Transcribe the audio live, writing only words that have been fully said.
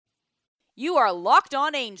You are Locked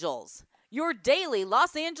On Angels, your daily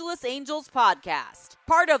Los Angeles Angels podcast.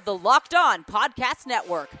 Part of the Locked On Podcast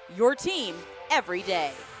Network, your team every day.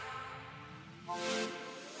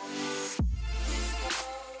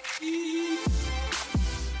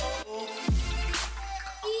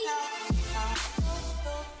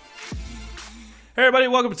 Hey everybody,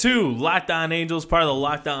 welcome to Locked On Angels, part of the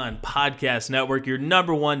Locked On Podcast Network, your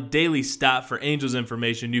number one daily stop for Angels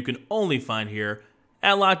information you can only find here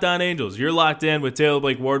at Locked On Angels. You're locked in with Taylor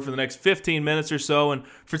Blake Ward for the next 15 minutes or so, and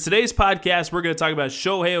for today's podcast, we're going to talk about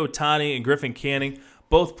Shohei Ohtani and Griffin Canning.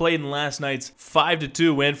 Both played in last night's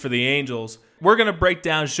 5-2 win for the Angels. We're going to break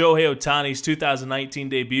down Shohei Ohtani's 2019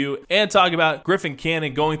 debut and talk about Griffin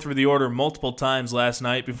Canning going through the order multiple times last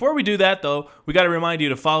night. Before we do that, though, we got to remind you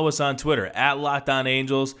to follow us on Twitter at Locked On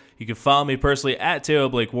Angels. You can follow me personally at Taylor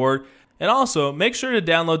Blake Ward. And also, make sure to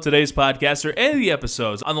download today's podcast or any of the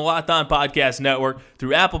episodes on the Locked On Podcast Network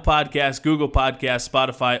through Apple Podcasts, Google Podcasts,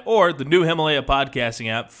 Spotify, or the new Himalaya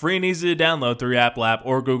podcasting app, free and easy to download through your Apple app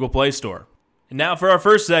or Google Play Store. And now for our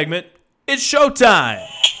first segment, it's showtime!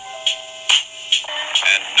 And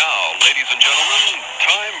now, ladies and gentlemen,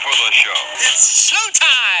 time for the show. It's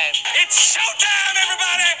showtime! It's showtime,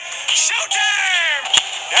 everybody! Showtime!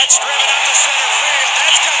 That's driven out to center field.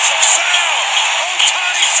 That's got some sound.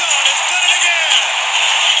 Ohtani's son has done it again.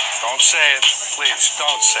 Don't say it. Please,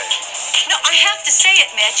 don't say it. No, I have to say it,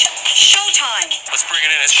 Mitch. Showtime. Let's bring it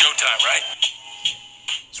in as showtime, right?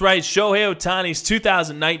 That's right, Shohei Ohtani's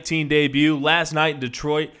 2019 debut last night in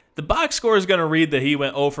Detroit. The box score is going to read that he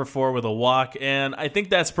went 0 for 4 with a walk, and I think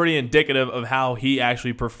that's pretty indicative of how he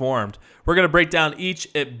actually performed. We're going to break down each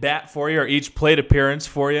at-bat for you, or each plate appearance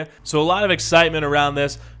for you. So a lot of excitement around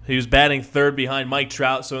this. He was batting third behind Mike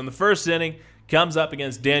Trout. So in the first inning, comes up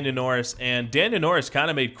against Daniel Norris, and Daniel Norris kind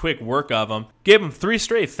of made quick work of him. Gave him 3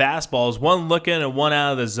 straight fastballs, one looking and one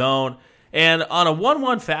out of the zone. And on a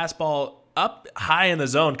 1-1 fastball, up high in the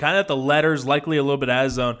zone, kind of at the letters, likely a little bit out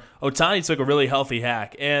of zone, Ohtani took a really healthy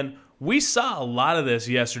hack. And we saw a lot of this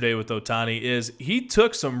yesterday with Ohtani, is he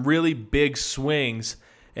took some really big swings,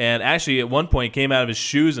 and actually at one point came out of his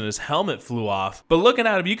shoes and his helmet flew off. But looking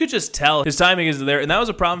at him, you could just tell his timing is there, and that was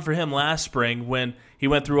a problem for him last spring when he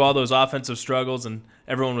went through all those offensive struggles and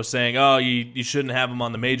everyone was saying, oh, you shouldn't have him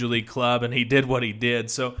on the Major League club, and he did what he did.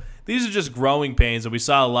 So these are just growing pains, and we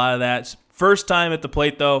saw a lot of that. First time at the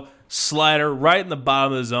plate, though, slider right in the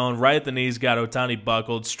bottom of the zone, right at the knees, got Ohtani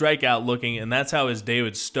buckled, strikeout looking, and that's how his day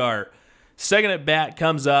would start. Second at bat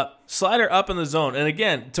comes up, slider up in the zone, and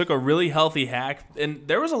again, took a really healthy hack, and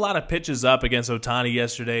there was a lot of pitches up against Ohtani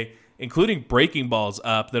yesterday, including breaking balls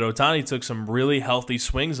up, that Ohtani took some really healthy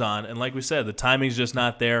swings on, and like we said, the timing's just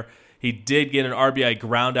not there. He did get an RBI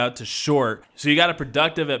ground out to short. So you got a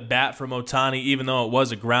productive at bat from Ohtani, even though it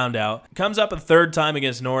was a ground out. Comes up a third time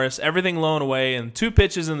against Norris, everything low and away, and 2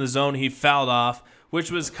 pitches in the zone he fouled off, which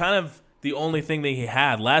was kind of the only thing that he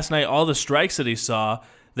had. Last night, all the strikes that he saw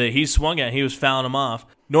that he swung at, he was fouling them off.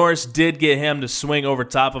 Norris did get him to swing over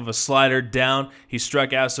top of a slider down. He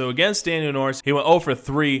struck out. So against Daniel Norris, he went 0 for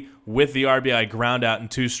 3 with the RBI ground out and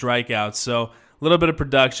 2 strikeouts. So a little bit of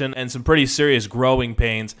production and some pretty serious growing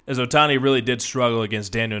pains, as Ohtani really did struggle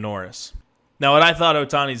against Daniel Norris. Now, what I thought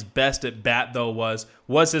Ohtani's best at bat, though, was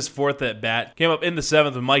his fourth at bat. Came up in the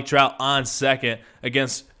 7th with Mike Trout on second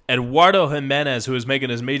against Eduardo Jimenez, who is making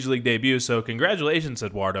his Major League debut, so congratulations,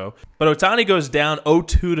 Eduardo. But Ohtani goes down 0-2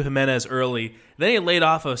 to Jimenez early. Then he laid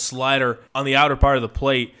off a slider on the outer part of the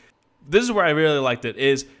plate. This is where I really liked it,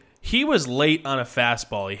 is he was late on a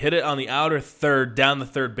fastball. He hit it on the outer third, down the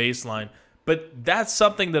third baseline. But that's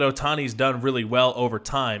something that Ohtani's done really well over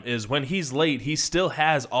time, is when he's late, he still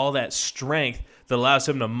has all that strength that allows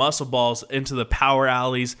him to muscle balls into the power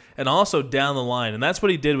alleys and also down the line. And that's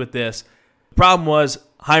what he did with this. The problem was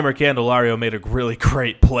Heimer Candelario made a really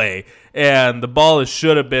great play, and the ball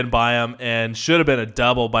should have been by him and should have been a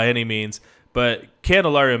double by any means. But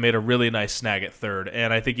Candelario made a really nice snag at third,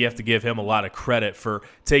 and I think you have to give him a lot of credit for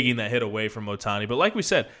taking that hit away from Ohtani. But like we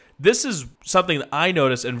said, this is something that I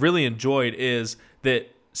noticed and really enjoyed, is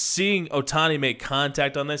that seeing Ohtani make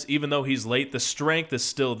contact on this, even though he's late, the strength is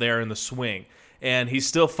still there in the swing. And he's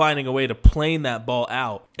still finding a way to plane that ball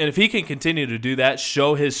out. And if he can continue to do that,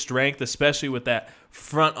 show his strength, especially with that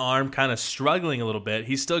front arm kind of struggling a little bit,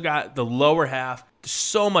 he's still got the lower half,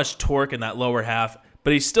 so much torque in that lower half,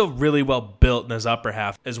 but he's still really well built in his upper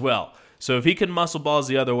half as well. So if he can muscle balls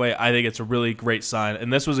the other way, I think it's a really great sign.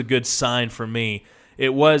 And this was a good sign for me.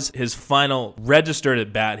 It was his final registered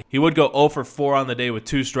at bat. He would go 0 for 4 on the day with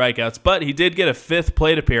 2 strikeouts, but he did get a 5th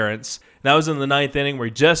plate appearance. That was in the 9th inning, where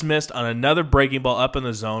he just missed on another breaking ball up in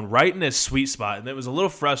the zone, right in his sweet spot. And it was a little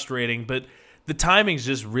frustrating, but the timing's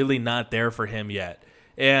just really not there for him yet.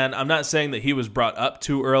 And I'm not saying that he was brought up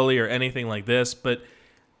too early or anything like this, but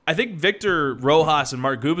I think Victor Rojas and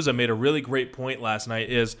Mark Gubicza made a really great point last night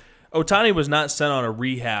is Ohtani was not sent on a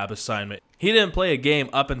rehab assignment. He didn't play a game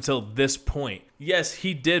up until this point. Yes,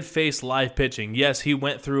 he did face live pitching. Yes, he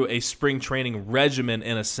went through a spring training regimen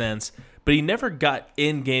in a sense, but he never got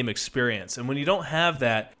in-game experience. And when you don't have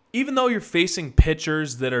that, even though you're facing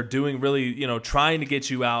pitchers that are doing really, trying to get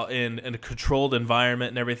you out in a controlled environment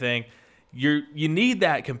and everything, you need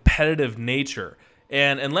that competitive nature.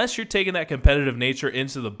 And unless you're taking that competitive nature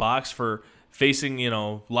into the box for facing,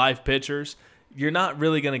 live pitchers, you're not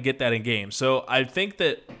really going to get that in game. So I think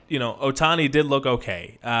that, Ohtani did look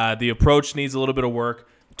okay. The approach needs a little bit of work.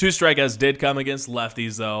 2 strikeouts did come against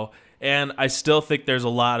lefties, though. And I still think there's a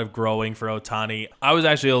lot of growing for Ohtani. I was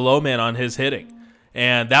actually a low man on his hitting.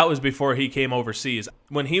 And that was before he came overseas.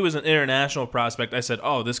 When he was an international prospect, I said,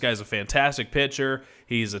 oh, this guy's a fantastic pitcher.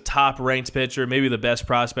 He's a top-ranked pitcher, maybe the best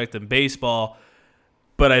prospect in baseball.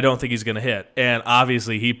 But I don't think he's going to hit. And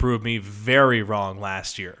obviously, he proved me very wrong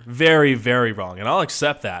last year. Very, very wrong. And I'll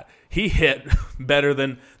accept that. He hit better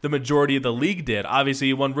than the majority of the league did. Obviously,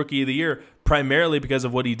 he won Rookie of the Year primarily because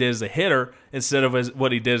of what he did as a hitter instead of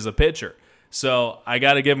what he did as a pitcher. So I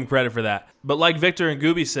got to give him credit for that. But like Victor and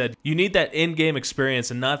Gooby said, you need that in-game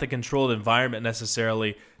experience and not the controlled environment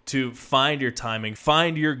necessarily to find your timing,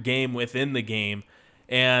 find your game within the game.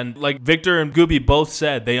 And like Victor and Gooby both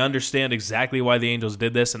said, they understand exactly why the Angels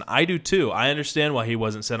did this, and I do too. I understand why he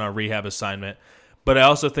wasn't sent on a rehab assignment, but I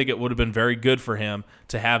also think it would have been very good for him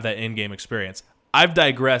to have that in-game experience. I've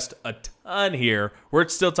digressed a ton here. We're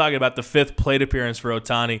still talking about the 5th plate appearance for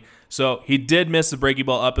Ohtani. So he did miss the breaking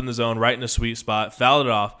ball up in the zone, right in a sweet spot, fouled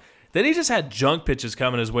it off. Then he just had junk pitches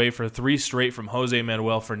coming his way for 3 straight from Jose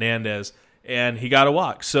Manuel Fernandez, and he got a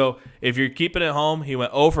walk. So if you're keeping it home, he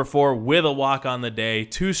went 0 for 4 with a walk on the day,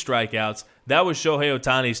 2 strikeouts. That was Shohei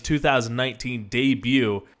Ohtani's 2019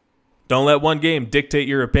 debut. Don't let one game dictate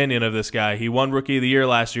your opinion of this guy. He won Rookie of the Year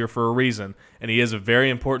last year for a reason, and he is a very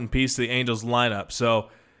important piece to the Angels lineup. So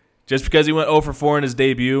just because he went 0 for 4 in his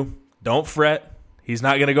debut, don't fret. He's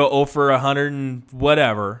not going to go 0 for 100 and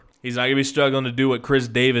whatever. He's not going to be struggling to do what Chris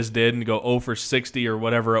Davis did and go 0 for 60 or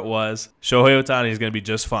whatever it was. Shohei Ohtani is going to be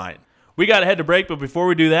just fine. We got to head to break, but before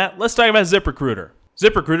we do that, let's talk about ZipRecruiter.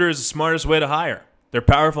 ZipRecruiter is the smartest way to hire. Their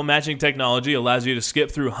powerful matching technology allows you to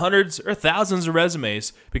skip through hundreds or thousands of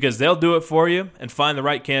resumes because they'll do it for you and find the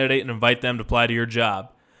right candidate and invite them to apply to your job.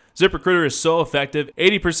 ZipRecruiter is so effective,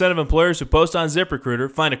 80% of employers who post on ZipRecruiter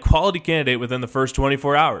find a quality candidate within the first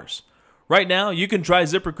 24 hours. Right now, you can try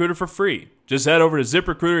ZipRecruiter for free. Just head over to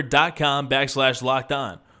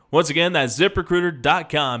ZipRecruiter.com/lockedon. Once again, that's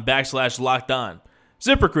ZipRecruiter.com/lockedon.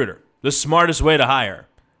 ZipRecruiter, the smartest way to hire.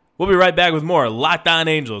 We'll be right back with more Locked On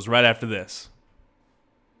Angels right after this.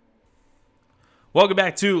 Welcome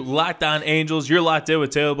back to Locked On Angels. You're locked in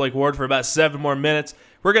with Taylor Blake Ward for about 7 more minutes.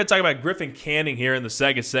 We're going to talk about Griffin Canning here in the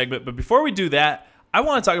second segment. But before we do that, I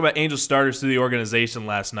want to talk about Angels starters through the organization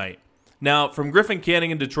last night. Now, from Griffin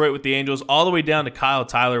Canning in Detroit with the Angels all the way down to Kyle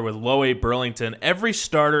Tyler with Low A Burlington, every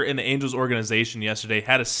starter in the Angels organization yesterday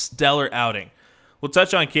had a stellar outing. We'll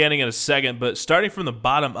touch on Canning in a second, but starting from the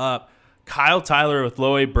bottom up, Kyle Tyler with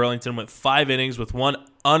Low A Burlington went 5 innings with 1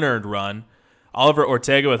 unearned run. Oliver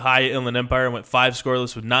Ortega with High Inland Empire went 5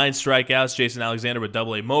 scoreless with 9 strikeouts. Jason Alexander with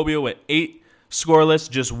Double A Mobile went 8 scoreless,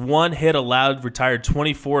 just 1 hit allowed, retired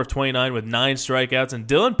 24 of 29 with 9 strikeouts. And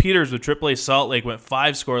Dylan Peters with AAA Salt Lake went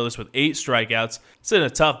 5 scoreless with 8 strikeouts. It's in a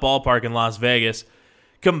tough ballpark in Las Vegas.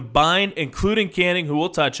 Combined, including Canning, who we'll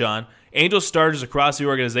touch on, Angels starters across the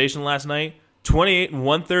organization last night, 28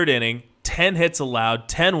 1/3 inning, 10 hits allowed,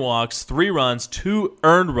 10 walks, 3 runs, 2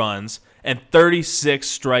 earned runs, and 36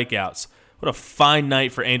 strikeouts. What a fine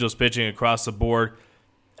night for Angels pitching across the board.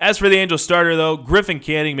 As for the Angels starter, though, Griffin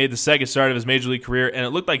Canning made the second start of his Major League career, and it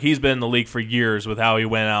looked like he's been in the league for years with how he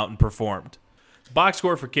went out and performed. Box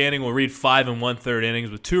score for Canning will read 5 1/3 innings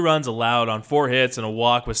with 2 runs allowed on 4 hits and a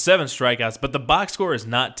walk with 7 strikeouts, but the box score is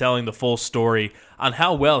not telling the full story on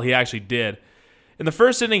how well he actually did. In the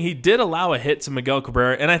first inning, he did allow a hit to Miguel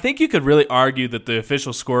Cabrera, and I think you could really argue that the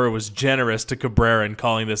official scorer was generous to Cabrera in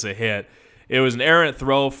calling this a hit. It was an errant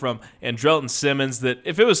throw from Andrelton Simmons that,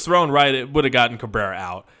 if it was thrown right, it would have gotten Cabrera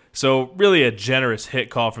out. So really a generous hit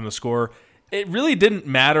call from the scorer. It really didn't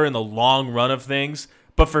matter in the long run of things,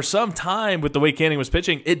 but for some time with the way Canning was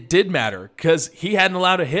pitching, it did matter because he hadn't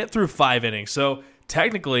allowed a hit through 5 innings. So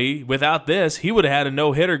technically, without this, he would have had a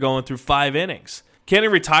no-hitter going through 5 innings.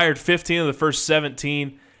 Canning retired 15 of the first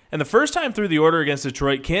 17, and the first time through the order against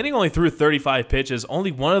Detroit, Canning only threw 35 pitches.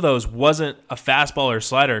 Only one of those wasn't a fastball or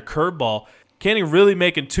slider, a curveball. Canning really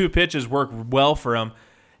making 2 pitches work well for him.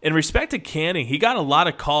 In respect to Canning, he got a lot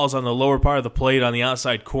of calls on the lower part of the plate on the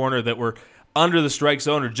outside corner that were under the strike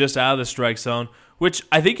zone or just out of the strike zone, which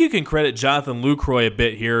I think you can credit Jonathan Lucroy a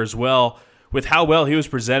bit here as well with how well he was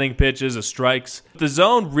presenting pitches as strikes. The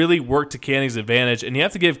zone really worked to Canning's advantage, and you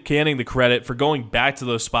have to give Canning the credit for going back to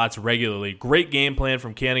those spots regularly. Great game plan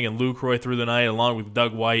from Canning and Lucroy through the night, along with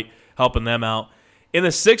Doug White helping them out. In the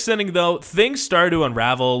 6th inning, though, things started to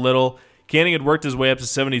unravel a little. Canning had worked his way up to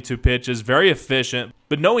 72 pitches, very efficient,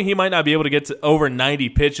 but knowing he might not be able to get to over 90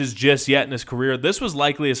 pitches just yet in his career, this was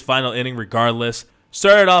likely his final inning regardless.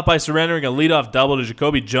 Started off by surrendering a leadoff double to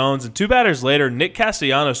Jacoby Jones, and 2 batters later, Nick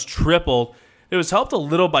Castellanos tripled. It was helped a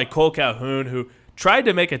little by Cole Calhoun, who tried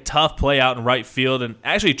to make a tough play out in right field and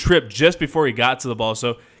actually tripped just before he got to the ball.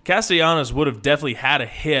 So Castellanos would have definitely had a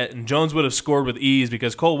hit, and Jones would have scored with ease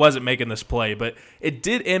because Cole wasn't making this play. But it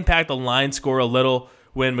did impact the line score a little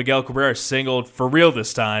when Miguel Cabrera singled for real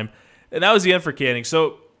this time. And that was the end for Canning.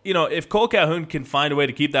 So, if Cole Calhoun can find a way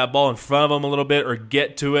to keep that ball in front of him a little bit or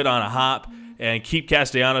get to it on a hop and keep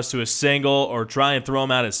Castellanos to a single or try and throw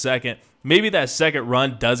him out at second, maybe that second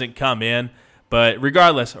run doesn't come in. But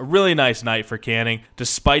regardless, a really nice night for Canning,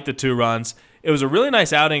 despite the 2 runs. It was a really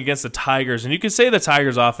nice outing against the Tigers, and you could say the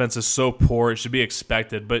Tigers' offense is so poor it should be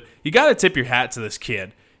expected, but you got to tip your hat to this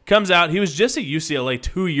kid. Comes out, he was just at UCLA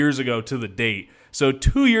 2 years ago to the date. So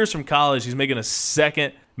 2 years from college, he's making a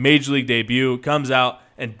second Major League debut, comes out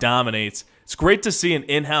and dominates. It's great to see an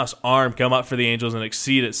in-house arm come up for the Angels and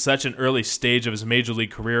exceed at such an early stage of his Major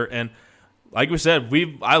League career, and like we said,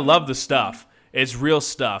 I love the stuff. It's real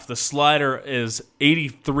stuff. The slider is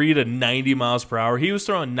 83 to 90 miles per hour. He was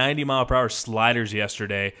throwing 90-mile-per-hour sliders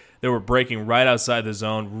yesterday that were breaking right outside the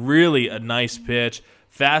zone. Really a nice pitch.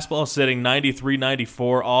 Fastball sitting 93,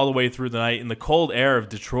 94 all the way through the night in the cold air of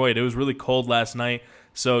Detroit. It was really cold last night,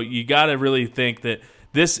 so you got to really think that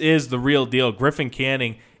this is the real deal. Griffin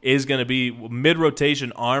Canning is going to be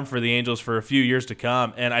mid-rotation arm for the Angels for a few years to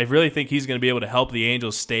come, and I really think he's going to be able to help the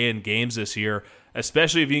Angels stay in games this year,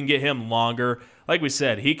 especially if you can get him longer. Like we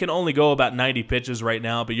said, he can only go about 90 pitches right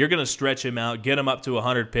now, but you're going to stretch him out, get him up to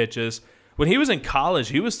 100 pitches. When he was in college,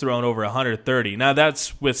 he was throwing over 130. Now,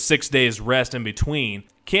 that's with 6 days rest in between.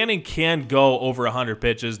 Canning can go over 100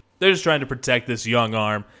 pitches. They're just trying to protect this young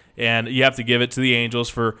arm, and you have to give it to the Angels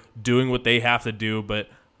for doing what they have to do. But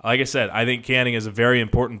like I said, I think Canning is a very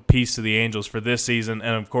important piece to the Angels for this season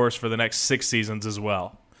and, of course, for the next 6 seasons as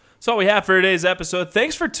well. That's all we have for today's episode.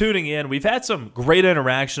 Thanks for tuning in. We've had some great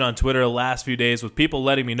interaction on Twitter the last few days with people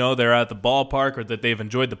letting me know they're at the ballpark or that they've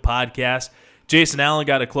enjoyed the podcast. Jason Allen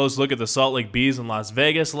got a close look at the Salt Lake Bees in Las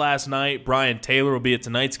Vegas last night. Brian Taylor will be at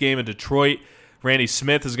tonight's game in Detroit. Randy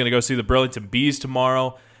Smith is going to go see the Burlington Bees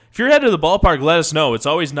tomorrow. If you're headed to the ballpark, let us know. It's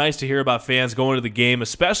always nice to hear about fans going to the game,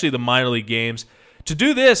 especially the minor league games. To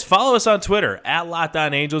do this, follow us on Twitter, at Locked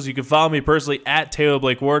On Angels. You can follow me personally, at Taylor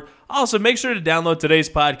Blake Ward. Also, make sure to download today's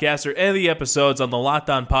podcast or any of the episodes on the Locked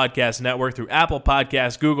On Podcast Network through Apple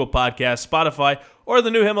Podcasts, Google Podcasts, Spotify, or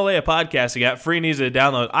the new Himalaya podcasting app. Free and easy to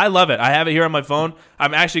download. I love it. I have it here on my phone.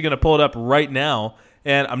 I'm actually going to pull it up right now,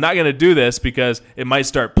 and I'm not going to do this because it might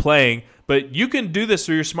start playing, but you can do this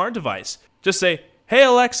through your smart device. Just say, hey,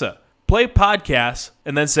 Alexa, play podcasts,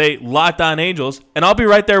 and then say Locked On Angels, and I'll be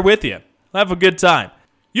right there with you. Have a good time.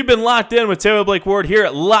 You've been locked in with Taylor Blake Ward here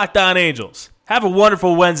at Locked On Angels. Have a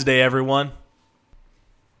wonderful Wednesday, everyone.